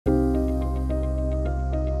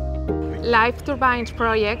Live Turbines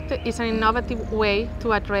project is an innovative way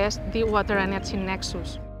to address the water energy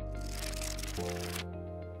nexus.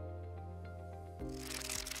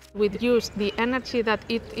 We use the energy that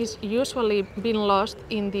it is usually being lost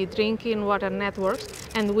in the drinking water networks,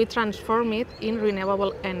 and we transform it in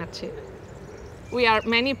renewable energy. We are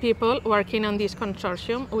many people working on this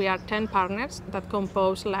consortium. We are 10 partners that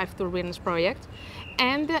compose Live Turbines project,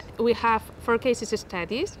 and we have 4 case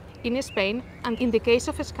studies in Spain, and in the case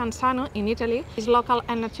of Scansano in Italy, this local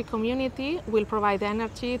energy community will provide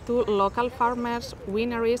energy to local farmers,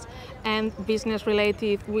 wineries, and business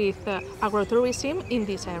related with agrotourism in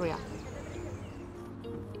this area.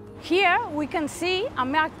 Here we can see a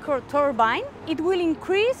micro turbine. It will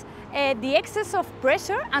increase the excess of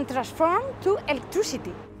pressure and transform to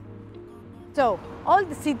electricity. So all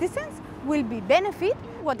the citizens will be benefit.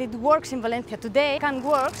 What it works in Valencia today can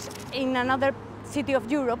work in another city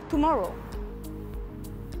of Europe tomorrow.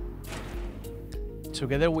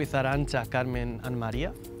 Together with Arantxa, Carmen and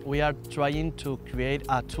Maria, we are trying to create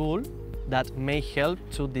a tool that may help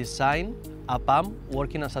to design a pump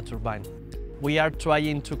working as a turbine. We are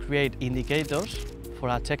trying to create indicators for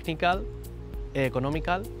a technical,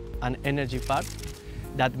 economical and energy part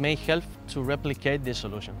that may help to replicate these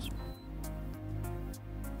solutions.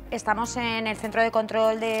 Estamos en el centro de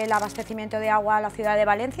control del abastecimiento de agua a la ciudad de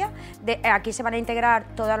Valencia. Aquí se van a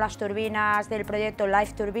integrar todas las turbinas del proyecto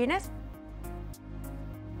Live Turbines.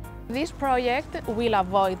 This project will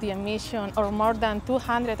avoid the emission of more than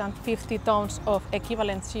 250 tons of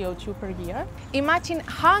equivalent CO2 per year. Imagine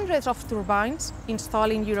hundreds of turbines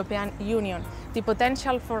installed in the European Union. The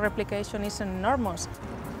potential for replication is enormous.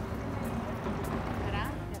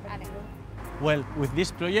 Well, with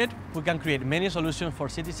this project, we can create many solutions for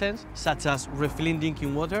citizens, such as refilling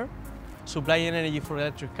drinking water, supplying energy for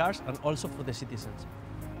electric cars, and also for the citizens.